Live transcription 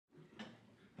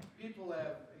people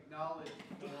have acknowledged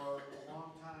for a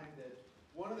long time that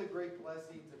one of the great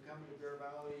blessings of coming to Bear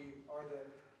Valley are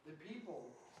the people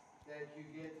that you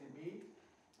get to meet.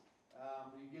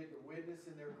 You get to witness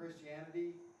in their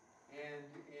Christianity, and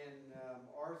in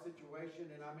our situation,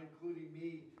 and I'm including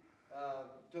me,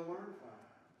 to learn from.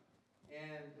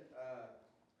 And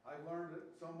I learned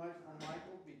so much from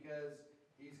Michael because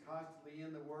he's constantly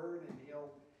in the Word, and he'll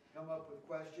come up with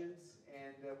questions,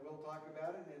 and we'll talk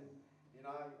about it. And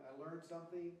I learned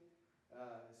something,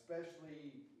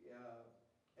 especially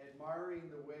admiring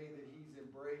the way that he's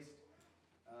embraced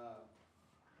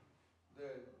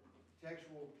the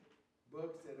textual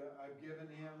books that I've given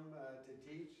him to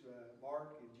teach,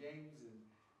 Mark and James and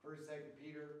 1st, 2nd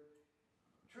Peter.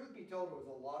 Truth be told, it was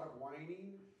a lot of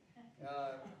whining.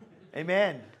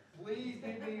 Amen. Please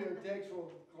give me your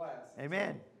textual class.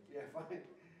 Amen. So, yeah, fine.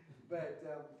 But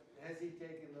has he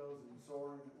taken those and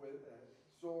soared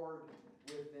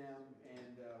with them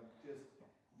and just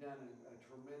done a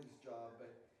tremendous job.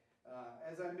 But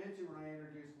as I mentioned when I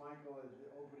introduced Michael at the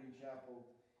opening chapel,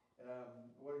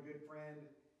 what a good friend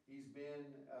he's been,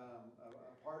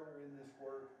 a partner in this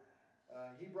work.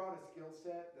 He brought a skill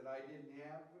set that I didn't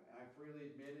have. I freely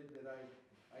admitted that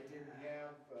I didn't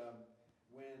have.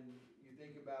 When you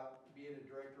think about being a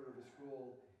director of a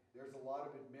school, there's a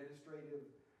lot of administrative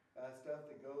stuff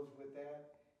that goes with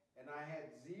that. And I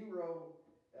had zero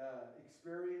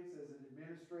experience as an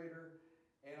administrator,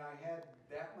 and I had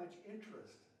that much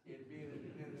interest in being an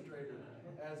administrator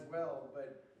as well.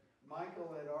 But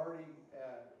Michael had already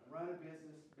run a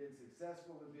business, been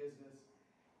successful in business,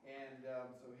 and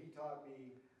so he taught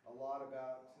me a lot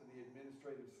about the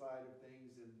administrative side of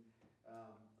things, and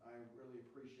I really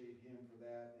appreciate him for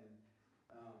that. And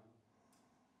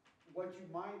what you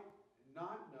might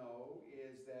not know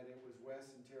is that it was Wes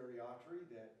and Terry Autry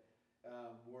that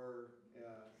were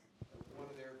one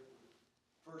of their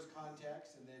first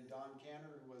contacts, and then Don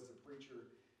Canner, who was a preacher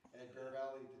at Bear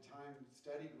Valley at the time,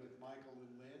 studied with Michael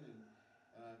and Lynn and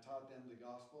taught them the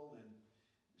gospel. And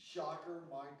shocker,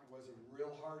 Mike was a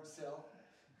real hard sell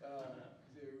to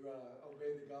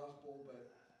obey the gospel, but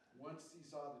once he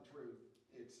saw the truth,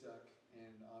 it stuck,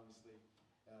 and obviously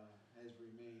has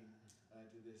remained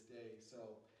to this day.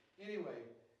 So anyway,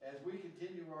 as we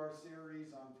continue our series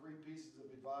on 3 pieces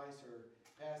of advice or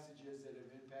passages that have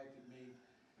impacted me,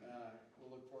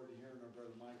 we'll look forward to hearing our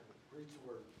brother Michael preach the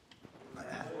word.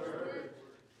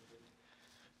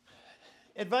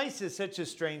 Advice is such a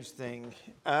strange thing.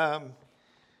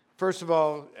 First of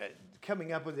all,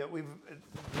 coming up with it,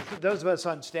 those of us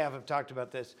on staff have talked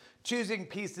about this. Choosing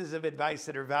pieces of advice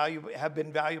that have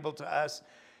been valuable to us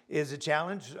is a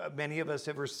challenge. Many of us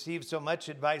have received so much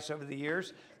advice over the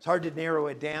years. It's hard to narrow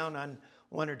it down on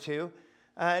 1 or 2.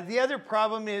 The other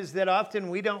problem is that often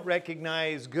we don't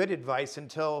recognize good advice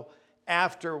until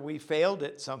after we failed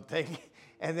at something.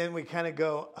 And then we kind of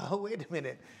go, oh, wait a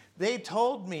minute. They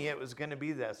told me it was going to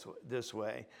be this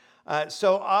way.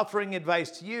 So offering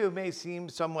advice to you may seem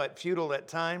somewhat futile at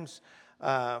times,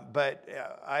 but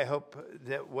I hope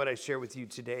that what I share with you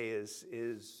today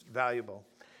is valuable.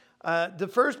 The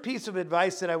first piece of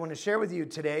advice that I want to share with you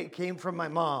today came from my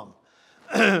mom.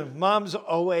 Moms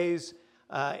always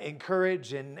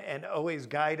encourage and always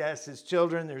guide us as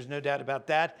children. There's no doubt about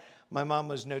that. My mom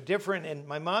was no different. And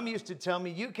my mom used to tell me,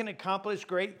 you can accomplish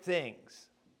great things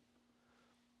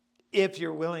if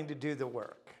you're willing to do the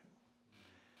work.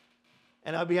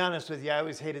 And I'll be honest with you, I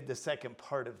always hated the second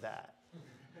part of that.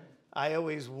 I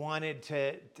always wanted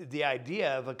the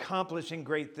idea of accomplishing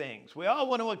great things. We all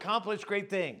want to accomplish great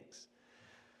things.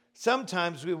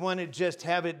 Sometimes we want to just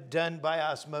have it done by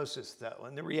osmosis, though.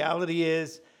 And the reality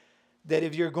is that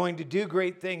if you're going to do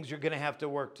great things, you're going to have to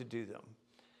work to do them.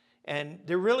 And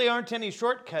there really aren't any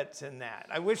shortcuts in that.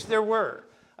 I wish there were.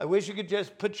 I wish you could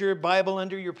just put your Bible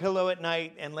under your pillow at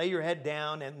night and lay your head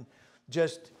down and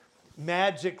just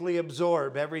magically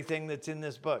absorb everything that's in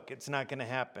this book. It's not going to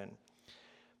happen.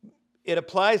 It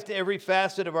applies to every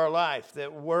facet of our life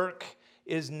that work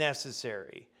is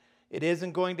necessary. It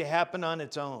isn't going to happen on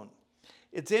its own.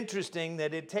 It's interesting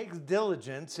that it takes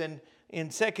diligence, and in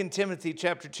 2 Timothy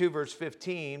chapter 2, verse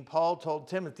 15, Paul told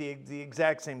Timothy the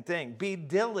exact same thing. Be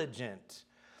diligent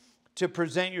to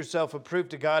present yourself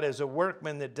approved to God as a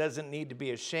workman that doesn't need to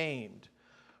be ashamed,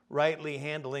 rightly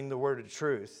handling the word of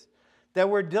truth. That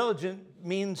word diligent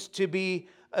means to be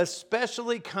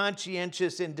especially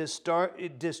conscientious in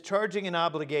discharging an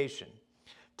obligation,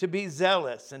 to be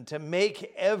zealous and to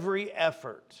make every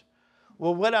effort.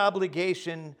 Well, what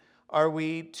obligation are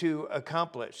we to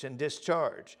accomplish and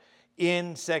discharge?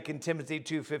 In 2 Timothy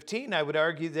 2:15, I would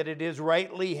argue that it is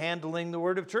rightly handling the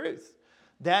word of truth.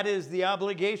 That is the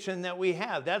obligation that we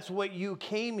have. That's what you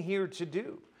came here to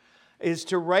do, is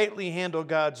to rightly handle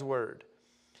God's word.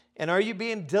 And are you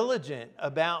being diligent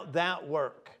about that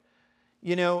work?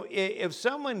 You know, if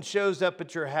someone shows up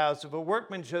at your house, if a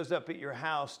workman shows up at your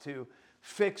house to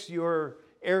fix your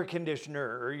air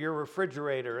conditioner or your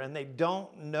refrigerator and they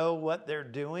don't know what they're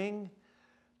doing,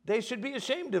 they should be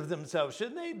ashamed of themselves,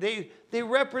 shouldn't they? They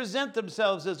represent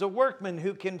themselves as a workman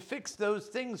who can fix those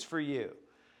things for you.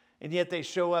 And yet they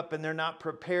show up and they're not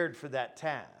prepared for that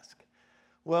task.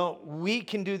 Well, we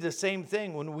can do the same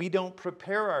thing when we don't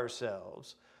prepare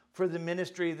ourselves for the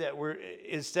ministry that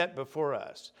is set before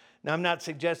us. Now, I'm not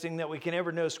suggesting that we can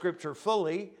ever know Scripture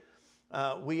fully.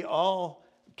 We all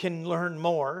can learn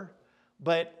more.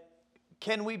 But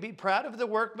can we be proud of the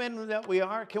workmen that we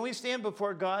are? Can we stand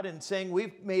before God and saying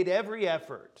we've made every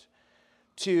effort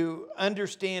to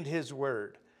understand His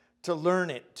Word, to learn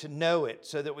it, to know it,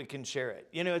 so that we can share it?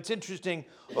 You know, it's interesting.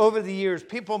 Over the years,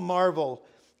 people marvel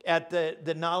at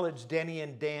the knowledge Denny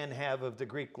and Dan have of the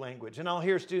Greek language. And I'll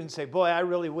hear students say, boy, I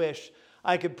really wish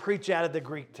I could preach out of the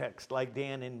Greek text like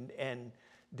Dan and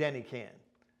Denny can.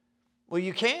 Well,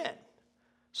 you can.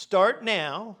 Start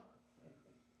now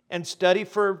and study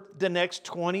for the next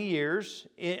 20 years.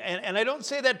 And I don't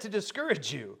say that to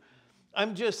discourage you.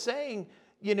 I'm just saying,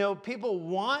 you know, people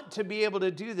want to be able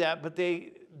to do that, but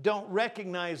they don't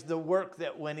recognize the work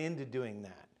that went into doing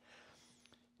that.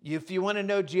 If you want to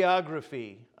know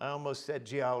geography, I almost said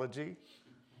geology.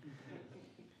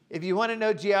 If you want to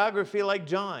know geography like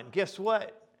John, guess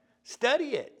what?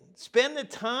 Study it. Spend the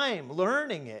time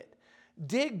learning it.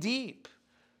 Dig deep.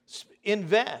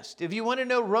 Invest. If you want to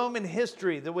know Roman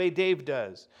history the way Dave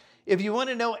does, if you want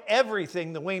to know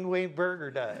everything the Wayne Berger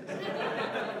does,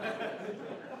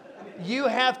 you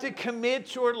have to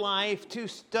commit your life to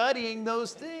studying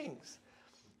those things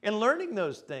and learning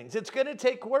those things. It's going to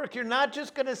take work. You're not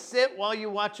just going to sit while you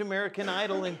watch American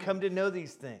Idol and come to know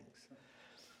these things.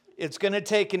 It's going to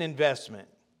take an investment.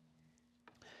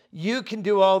 You can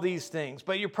do all these things,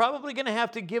 but you're probably going to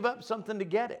have to give up something to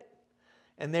get it.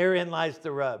 And therein lies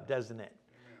the rub, doesn't it?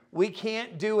 We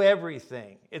can't do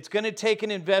everything. It's going to take an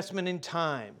investment in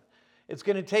time. It's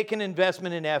going to take an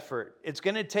investment in effort. It's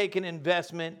going to take an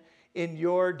investment in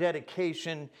your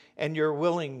dedication and your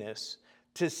willingness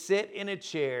to sit in a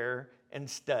chair and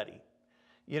study.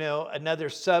 You know, another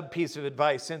sub piece of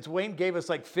advice, since Wayne gave us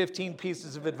like 15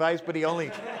 pieces of advice, but he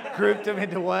only grouped them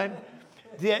into one.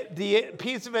 The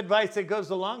piece of advice that goes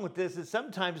along with this is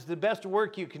sometimes the best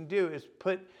work you can do is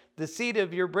put the seat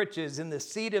of your britches in the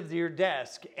seat of your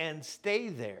desk and stay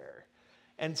there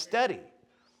and study.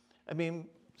 I mean,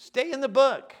 stay in the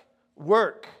book,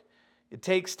 work. It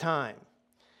takes time.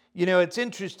 You know, it's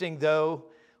interesting though,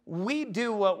 we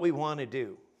do what we want to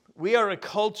do. We are a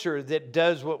culture that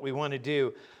does what we want to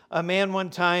do. A man one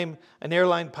time, an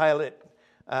airline pilot,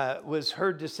 was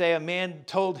heard to say, a man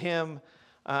told him,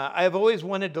 I have always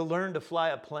wanted to learn to fly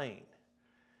a plane.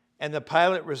 And the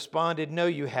pilot responded, no,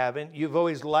 you haven't. You've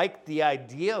always liked the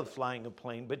idea of flying a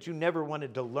plane, but you never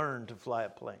wanted to learn to fly a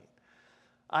plane.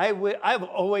 I've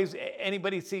always,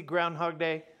 anybody see Groundhog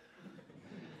Day?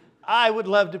 I would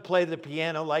love to play the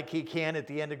piano like he can at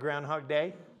the end of Groundhog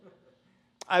Day.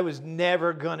 I was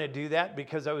never going to do that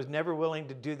because I was never willing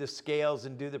to do the scales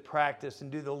and do the practice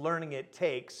and do the learning it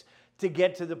takes to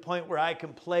get to the point where I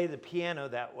can play the piano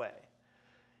that way.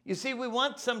 You see, we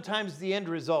want sometimes the end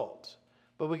result,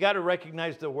 but we got to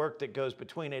recognize the work that goes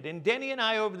between it. And Denny and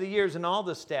I over the years, and all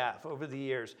the staff over the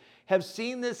years, have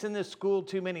seen this in this school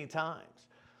too many times.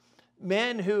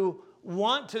 Men who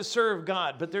want to serve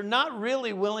God, but they're not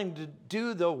really willing to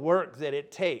do the work that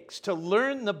it takes to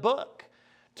learn the book,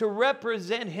 to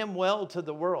represent Him well to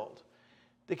the world.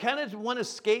 They kind of want to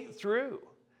skate through.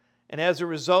 And as a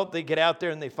result, they get out there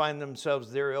and they find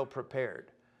themselves they're ill-prepared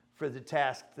for the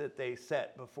task that they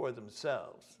set before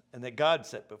themselves and that God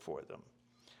set before them.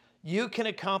 You can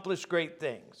accomplish great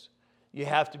things. You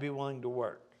have to be willing to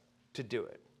work to do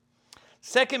it.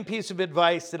 Second piece of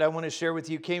advice that I want to share with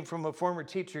you came from a former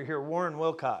teacher here, Warren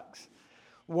Wilcox.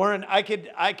 Warren, I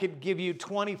could give you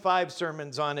 25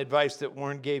 sermons on advice that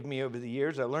Warren gave me over the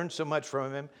years. I learned so much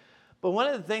from him. But one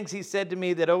of the things he said to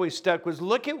me that always stuck was,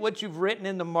 look at what you've written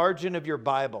in the margin of your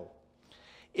Bible.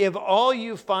 If all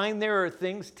you find there are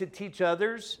things to teach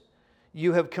others,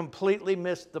 you have completely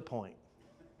missed the point.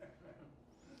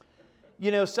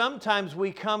 You know, sometimes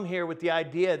we come here with the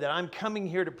idea that I'm coming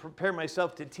here to prepare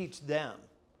myself to teach them.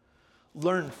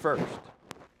 Learn first.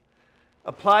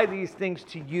 Apply these things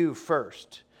to you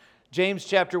first. James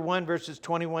chapter 1, verses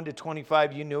 21 to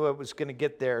 25, you knew I was going to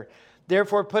get there.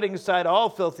 Therefore, putting aside all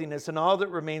filthiness and all that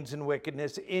remains in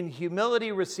wickedness, in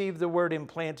humility receive the word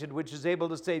implanted, which is able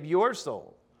to save your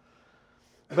soul.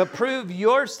 But prove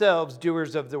yourselves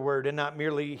doers of the word and not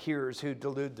merely hearers who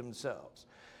delude themselves.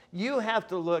 You have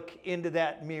to look into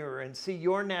that mirror and see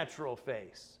your natural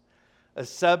face. A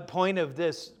sub-point of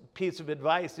this piece of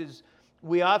advice is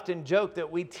we often joke that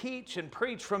we teach and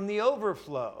preach from the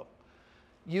overflow.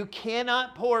 You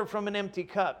cannot pour from an empty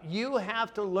cup. You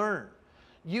have to learn.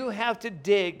 You have to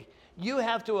dig. You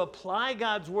have to apply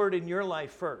God's word in your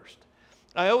life first.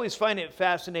 I always find it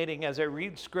fascinating as I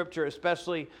read scripture,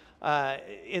 especially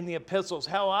in the epistles,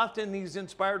 how often these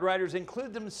inspired writers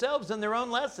include themselves in their own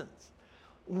lessons.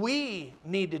 We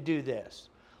need to do this.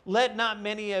 Let not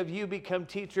many of you become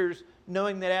teachers,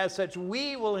 knowing that as such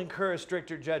we will incur a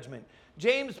stricter judgment.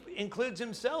 James includes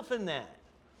himself in that.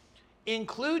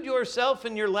 Include yourself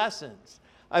in your lessons.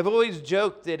 I've always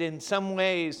joked that in some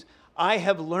ways I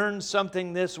have learned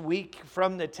something this week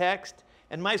from the text,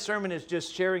 and my sermon is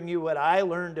just sharing you what I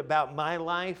learned about my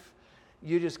life.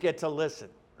 You just get to listen,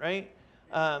 right?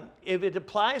 If it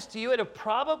applies to you, it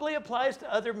probably applies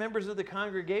to other members of the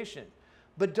congregation.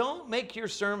 But don't make your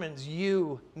sermons,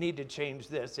 you need to change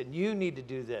this and you need to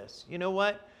do this. You know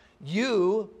what?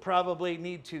 You probably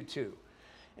need to too.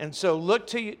 And so look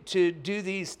to do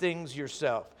these things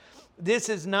yourself. This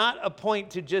is not a point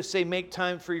to just say make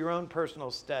time for your own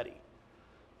personal study.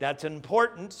 That's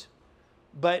important,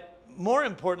 but more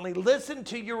importantly, listen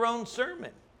to your own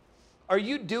sermon. Are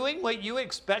you doing what you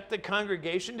expect the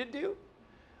congregation to do?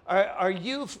 Are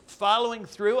you following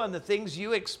through on the things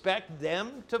you expect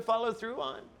them to follow through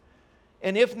on?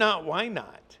 And if not, why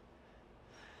not?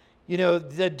 You know,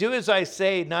 the do as I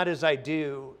say, not as I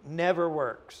do never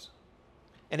works.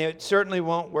 And it certainly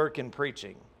won't work in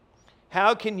preaching.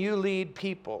 How can you lead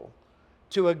people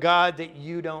to a God that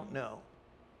you don't know?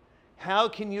 How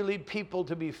can you lead people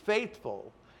to be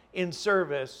faithful in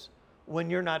service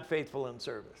when you're not faithful in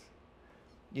service?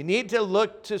 You need to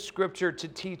look to Scripture to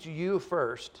teach you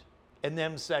first and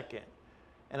them second.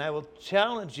 And I will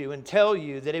challenge you and tell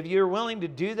you that if you're willing to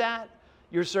do that,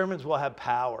 your sermons will have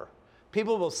power.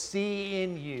 People will see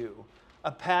in you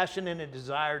a passion and a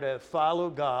desire to follow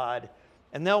God,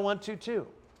 and they'll want to too.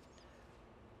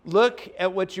 Look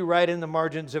at what you write in the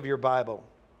margins of your Bible.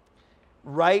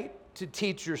 Write to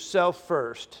teach yourself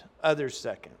first, others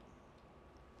second.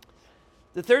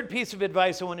 The third piece of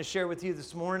advice I want to share with you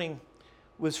this morning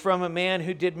was from a man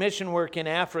who did mission work in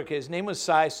Africa. His name was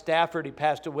Cy Stafford. He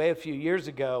passed away a few years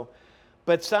ago.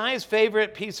 But Cy's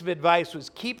favorite piece of advice was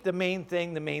keep the main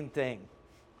thing the main thing.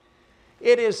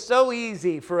 It is so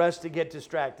easy for us to get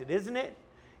distracted, isn't it?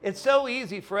 It's so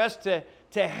easy for us to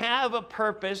have a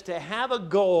purpose, to have a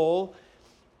goal,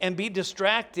 and be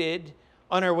distracted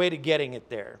on our way to getting it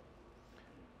there.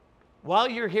 While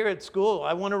you're here at school,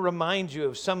 I want to remind you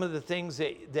of some of the things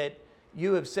that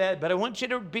you have said, but I want you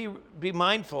to be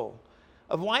mindful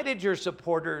of why did your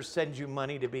supporters send you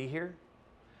money to be here?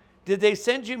 Did they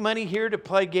send you money here to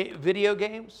play video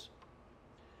games?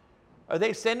 Are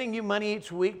they sending you money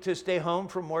each week to stay home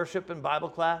from worship and Bible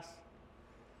class?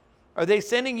 Are they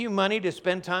sending you money to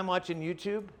spend time watching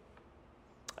YouTube?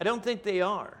 I don't think they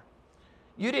are.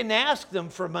 You didn't ask them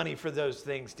for money for those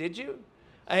things, did you?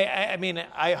 I mean,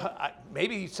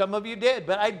 maybe some of you did,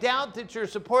 but I doubt that your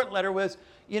support letter was,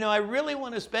 I really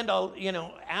want to spend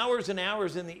hours and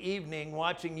hours in the evening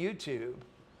watching YouTube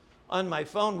on my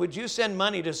phone. Would you send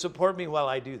money to support me while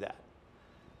I do that?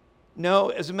 No,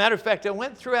 as a matter of fact, I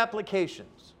went through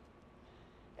applications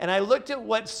and I looked at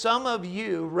what some of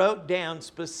you wrote down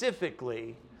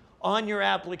specifically on your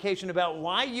application about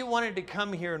why you wanted to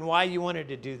come here and why you wanted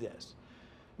to do this.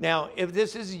 Now, if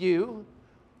this is you,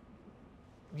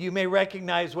 you may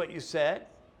recognize what you said.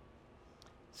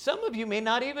 Some of you may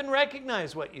not even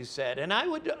recognize what you said. And I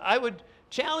would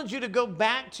challenge you to go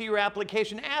back to your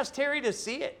application, ask Terry to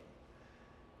see it,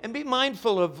 and be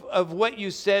mindful of what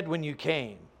you said when you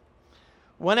came.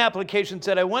 One application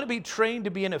said, I want to be trained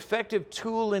to be an effective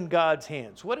tool in God's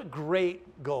hands. What a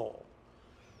great goal.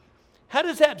 How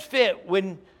does that fit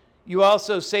when you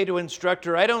also say to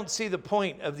instructor, I don't see the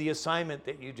point of the assignment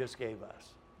that you just gave us.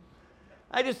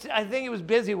 I think it was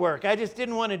busy work. I just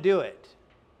didn't want to do it.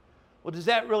 Well, does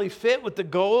that really fit with the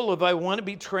goal of I want to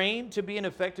be trained to be an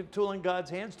effective tool in God's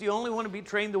hands? Do you only want to be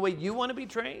trained the way you want to be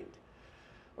trained?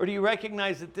 Or do you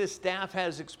recognize that this staff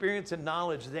has experience and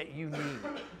knowledge that you need?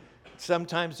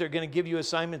 Sometimes they're going to give you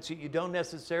assignments that you don't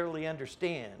necessarily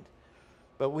understand,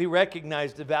 but we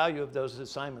recognize the value of those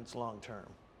assignments long term.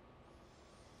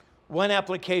 One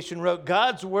application wrote,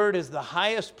 God's word is the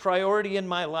highest priority in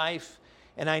my life,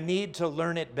 and I need to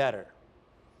learn it better.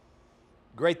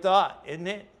 Great thought, isn't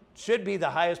it? should be the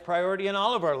highest priority in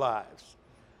all of our lives.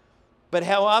 But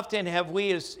how often have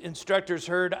we as instructors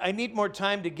heard, I need more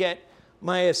time to get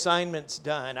my assignments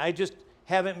done. I just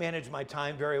haven't managed my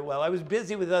time very well. I was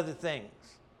busy with other things.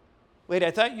 Wait,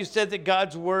 I thought you said that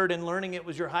God's word and learning it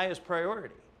was your highest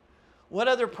priority. What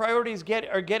other priorities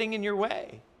are getting in your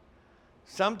way?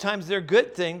 Sometimes they're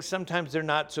good things, sometimes they're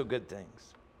not so good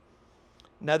things.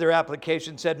 Another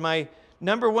application said, my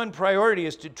number one priority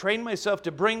is to train myself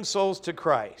to bring souls to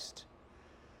Christ.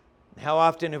 How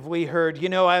often have we heard,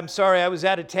 I'm sorry, I was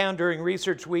out of town during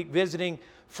research week visiting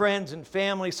friends and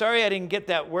family. Sorry I didn't get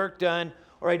that work done,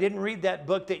 or I didn't read that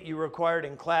book that you required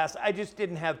in class. I just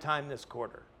didn't have time this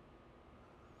quarter.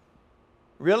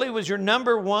 Really? Was your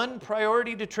number one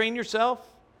priority to train yourself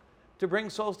to bring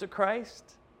souls to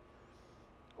Christ?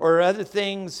 Or are other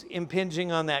things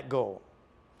impinging on that goal?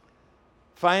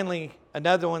 Finally,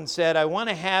 another one said, I want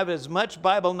to have as much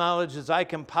Bible knowledge as I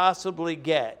can possibly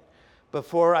get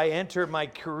before I enter my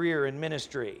career in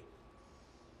ministry.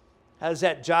 How does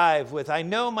that jive with, I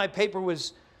know my paper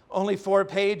was only 4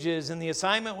 pages and the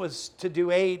assignment was to do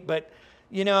 8, but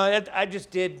I just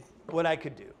did what I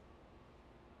could do.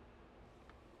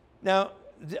 Now,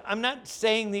 I'm not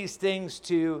saying these things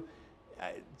to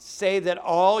say that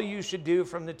all you should do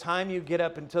from the time you get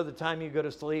up until the time you go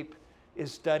to sleep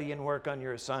is study and work on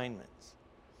your assignments.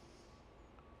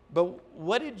 But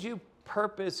what did you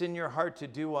purpose in your heart to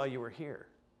do while you were here?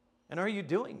 And are you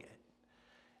doing it?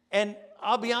 And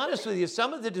I'll be honest with you,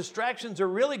 some of the distractions are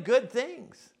really good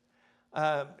things.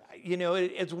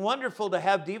 It's wonderful to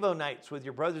have Devo nights with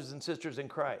your brothers and sisters in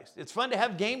Christ. It's fun to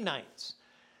have game nights.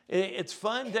 It's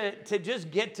fun to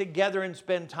just get together and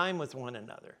spend time with one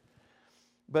another.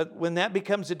 But when that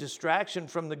becomes a distraction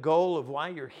from the goal of why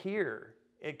you're here,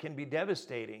 it can be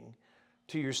devastating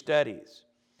to your studies.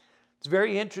 It's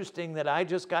very interesting that I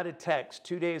just got a text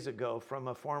 2 days ago from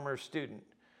a former student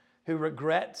who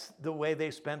regrets the way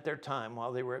they spent their time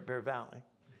while they were at Bear Valley.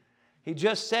 He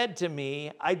just said to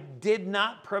me, I did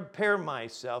not prepare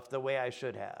myself the way I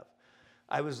should have.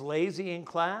 I was lazy in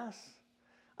class.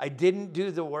 I didn't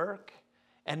do the work.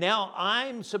 And now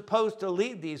I'm supposed to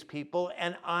lead these people,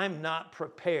 and I'm not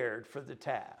prepared for the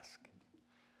task.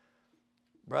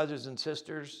 Brothers and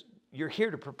sisters, you're here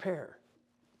to prepare.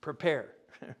 Prepare,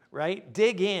 right?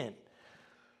 Dig in.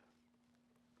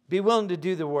 Be willing to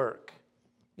do the work.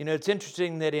 It's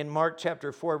interesting that in Mark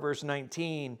chapter 4, verse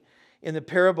 19, in the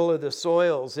parable of the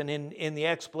soils and in the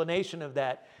explanation of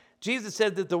that, Jesus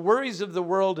said that the worries of the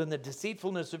world and the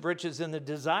deceitfulness of riches and the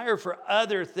desire for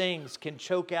other things can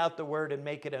choke out the word and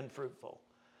make it unfruitful.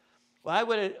 Well, I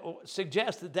would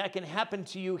suggest that can happen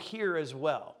to you here as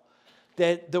well.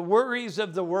 That the worries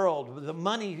of the world, the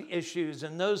money issues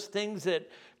and those things that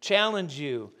challenge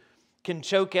you can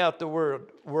choke out the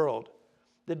world.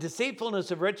 The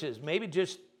deceitfulness of riches, maybe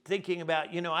just thinking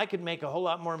about, I could make a whole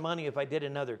lot more money if I did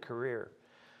another career.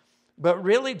 But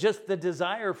really just the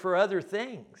desire for other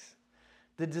things.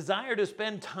 The desire to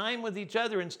spend time with each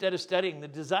other instead of studying. The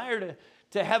desire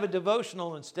to have a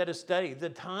devotional instead of study. The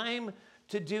time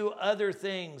to do other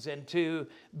things and to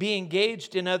be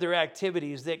engaged in other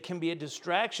activities that can be a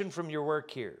distraction from your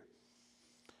work here.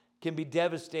 Can be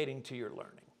devastating to your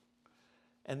learning.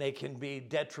 And they can be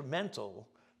detrimental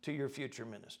to your future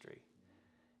ministry.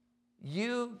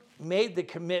 You made the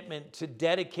commitment to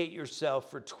dedicate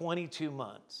yourself for 22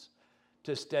 months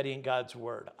to studying God's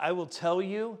word. I will tell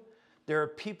you, there are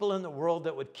people in the world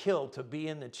that would kill to be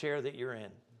in the chair that you're in.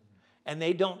 And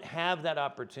they don't have that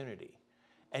opportunity.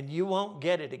 And you won't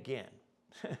get it again.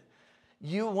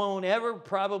 You won't ever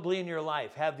probably in your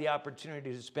life have the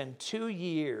opportunity to spend 2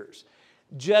 years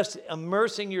just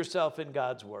immersing yourself in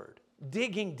God's word,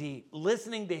 digging deep,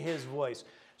 listening to his voice,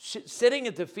 sitting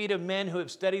at the feet of men who have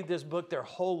studied this book their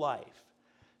whole life.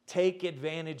 Take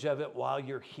advantage of it while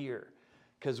you're here.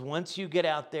 Because once you get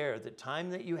out there, the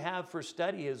time that you have for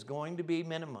study is going to be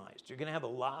minimized. You're going to have a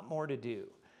lot more to do.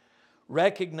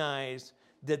 Recognize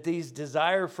that these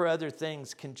desire for other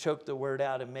things can choke the word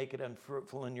out and make it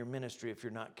unfruitful in your ministry if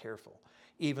you're not careful,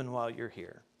 even while you're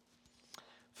here.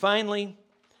 Finally,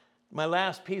 my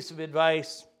last piece of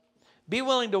advice, be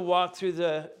willing to walk through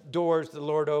the doors the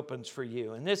Lord opens for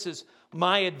you. And this is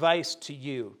my advice to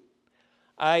you.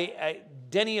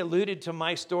 Denny alluded to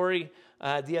my story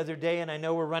the other day, and I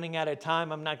know we're running out of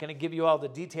time. I'm not going to give you all the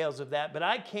details of that, but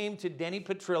I came to Denny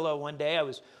Petrillo one day. I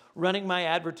was running my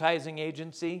advertising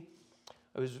agency.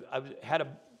 I had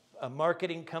a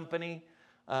marketing company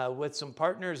with some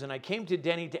partners, and I came to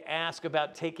Denny to ask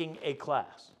about taking a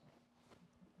class.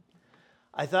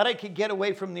 I thought I could get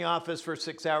away from the office for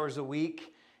 6 hours a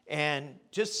week and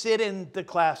just sit in the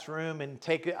classroom and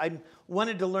I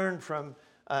wanted to learn from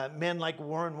men like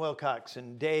Warren Wilcox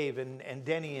and Dave and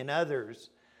Denny and others.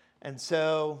 And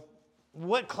so,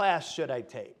 what class should I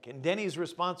take? And Denny's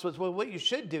response was, well, what you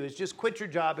should do is just quit your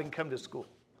job and come to school.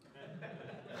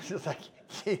 Just like,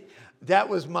 that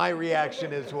was my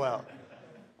reaction as well.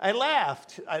 I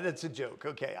laughed. That's a joke.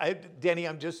 Okay, Denny,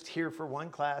 I'm just here for one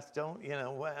class. Don't,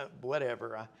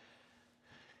 whatever.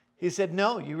 He said,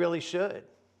 no, you really should.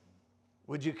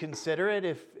 Would you consider it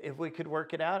if we could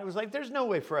work it out? It was like, there's no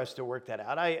way for us to work that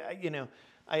out.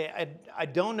 I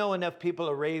don't know enough people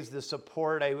to raise the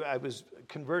support. I was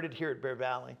converted here at Bear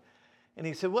Valley. And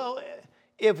he said, well,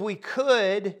 if we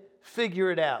could figure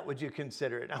it out, would you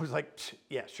consider it? I was like,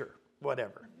 yeah, sure,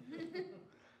 whatever.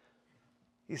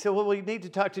 He said, well, we need to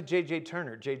talk to J.J.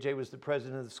 Turner. J.J. was the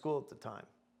president of the school at the time.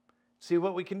 See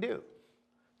what we can do.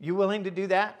 You willing to do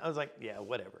that? I was like, yeah,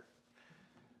 whatever.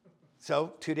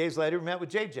 So 2 days later, we met with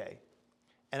J.J.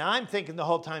 And I'm thinking the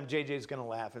whole time J.J.'s going to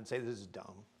laugh and say, this is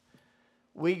dumb.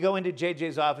 We go into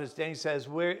J.J.'s office. Danny says,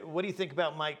 what do you think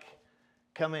about Mike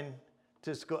coming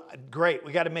to school? Great,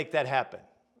 we got to make that happen.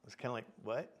 I was kind of like,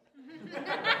 what?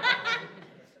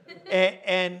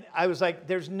 And I was like,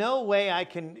 there's no way I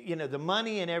can, the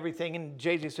money and everything. And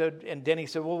J.J. said, and Denny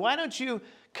said, well, why don't you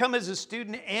come as a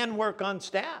student and work on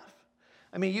staff?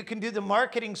 I mean, you can do the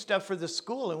marketing stuff for the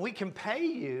school, and we can pay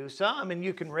you some, and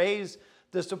you can raise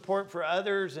the support for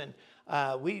others, and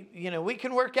we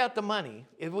can work out the money.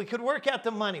 If we could work out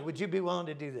the money, would you be willing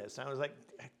to do this? And I was like,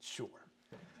 sure.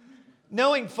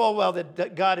 Knowing full well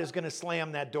that God is going to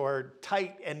slam that door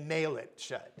tight and nail it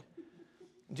shut.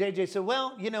 JJ said,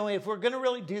 well, if we're going to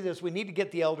really do this, we need to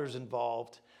get the elders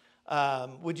involved.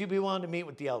 Would you be willing to meet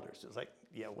with the elders? I was like,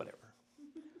 yeah, whatever.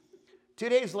 2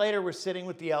 days later, we're sitting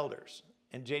with the elders.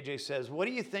 And JJ says, what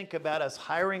do you think about us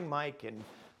hiring Mike and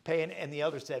paying? And the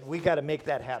elders said, we got to make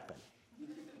that happen.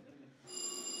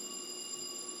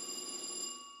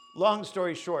 Long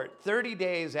story short, 30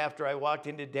 days after I walked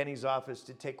into Denny's office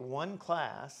to take one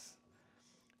class,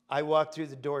 I walked through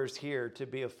the doors here to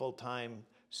be a full-time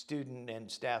student and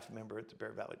staff member at the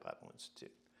Bear Valley Bible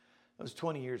Institute. That was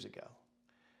 20 years ago.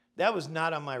 That was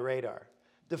not on my radar.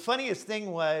 The funniest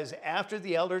thing was, after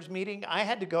the elders meeting, I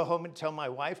had to go home and tell my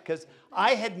wife because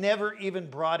I had never even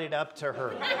brought it up to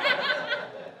her.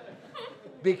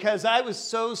 Because I was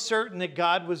so certain that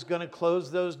God was going to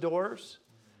close those doors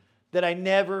that I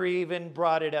never even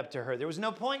brought it up to her. There was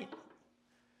no point.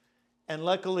 And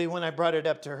luckily, when I brought it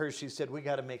up to her, she said, we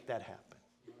got to make that happen.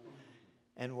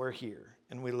 And we're here,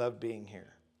 and we love being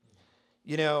here.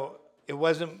 It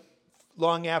wasn't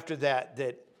long after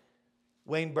that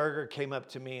Wayne Berger came up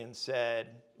to me and said,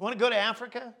 you want to go to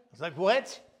Africa? I was like,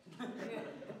 what?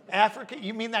 Africa?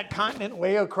 You mean that continent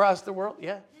way across the world?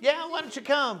 Yeah. Yeah, why don't you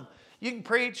come? You can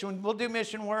preach, and we'll do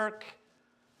mission work.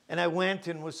 And I went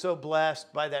and was so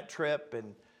blessed by that trip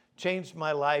and changed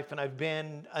my life. And I've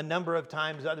been a number of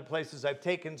times other places. I've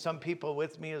taken some people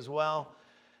with me as well.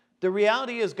 The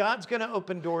reality is God's going to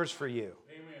open doors for you.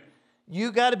 Amen.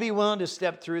 You got to be willing to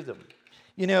step through them.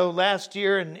 Last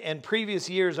year and previous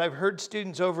years, I've heard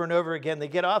students over and over again, they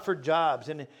get offered jobs.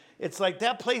 And it's like,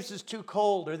 that place is too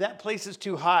cold, or that place is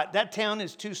too hot. That town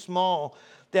is too small.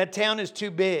 That town is too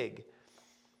big.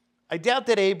 I doubt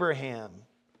that Abraham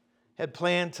had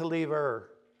planned to leave Ur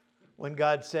when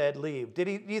God said, leave. Do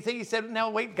you think he said, no,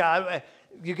 wait, God,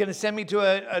 you're going to send me to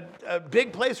a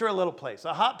big place or a little place?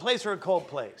 A hot place or a cold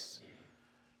place?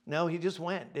 No, he just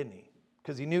went, didn't he?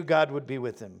 Because he knew God would be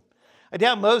with him. I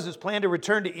doubt Moses planned to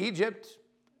return to Egypt.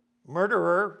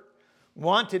 Murderer,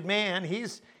 wanted man.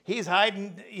 He's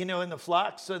hiding, in the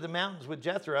flocks of the mountains with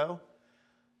Jethro.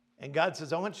 And God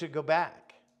says, I want you to go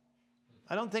back.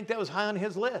 I don't think that was high on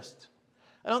his list.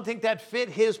 I don't think that fit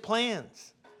his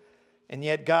plans. And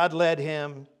yet God led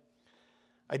him.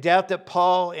 I doubt that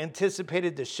Paul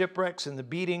anticipated the shipwrecks and the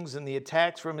beatings and the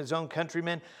attacks from his own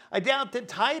countrymen. I doubt that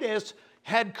Titus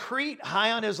had Crete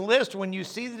high on his list when you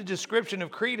see the description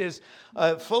of Crete as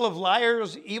full of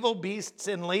liars, evil beasts,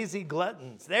 and lazy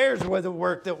gluttons. There's where the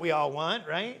work that we all want,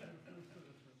 right?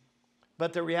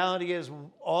 But the reality is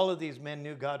all of these men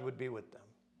knew God would be with them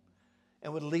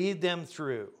and would lead them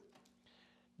through.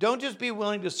 Don't just be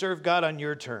willing to serve God on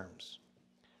your terms.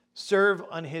 Serve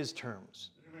on his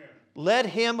terms. Amen. Let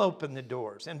him open the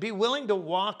doors and be willing to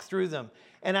walk through them.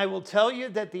 And I will tell you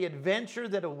that the adventure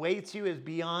that awaits you is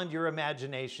beyond your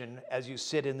imagination as you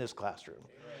sit in this classroom.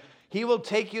 Amen. He will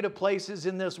take you to places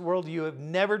in this world you have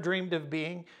never dreamed of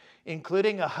being,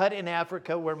 including a hut in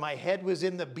Africa where my head was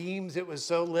in the beams. It was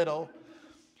so little.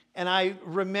 And I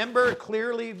remember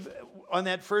clearly on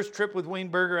that first trip with Wayne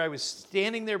Berger, I was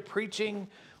standing there preaching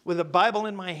with a Bible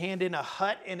in my hand in a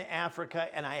hut in Africa,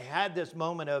 and I had this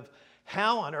moment of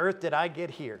how on earth did I get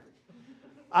here?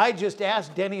 I just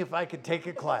asked Denny if I could take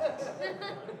a class.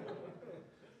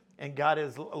 And God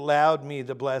has allowed me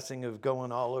the blessing of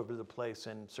going all over the place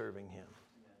and serving Him.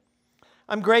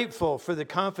 I'm grateful for the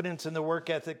confidence and the work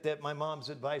ethic that my mom's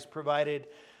advice provided.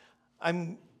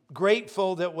 I'm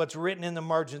grateful that what's written in the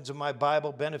margins of my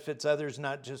Bible benefits others,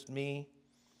 not just me.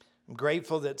 I'm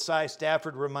grateful that Cy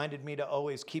Stafford reminded me to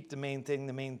always keep the main thing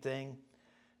the main thing.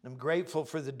 I'm grateful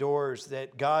for the doors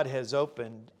that God has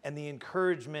opened and the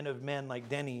encouragement of men like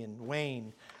Denny and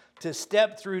Wayne to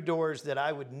step through doors that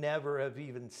I would never have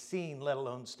even seen, let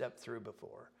alone step through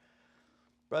before.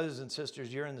 Brothers and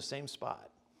sisters, you're in the same spot.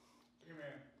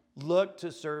 Amen. Look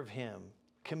to serve Him.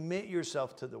 Commit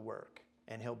yourself to the work,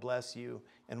 and He'll bless you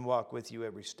and walk with you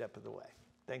every step of the way.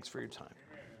 Thanks for your time.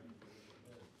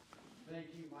 Thank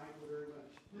you, Michael, very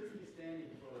much. Please be standing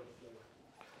for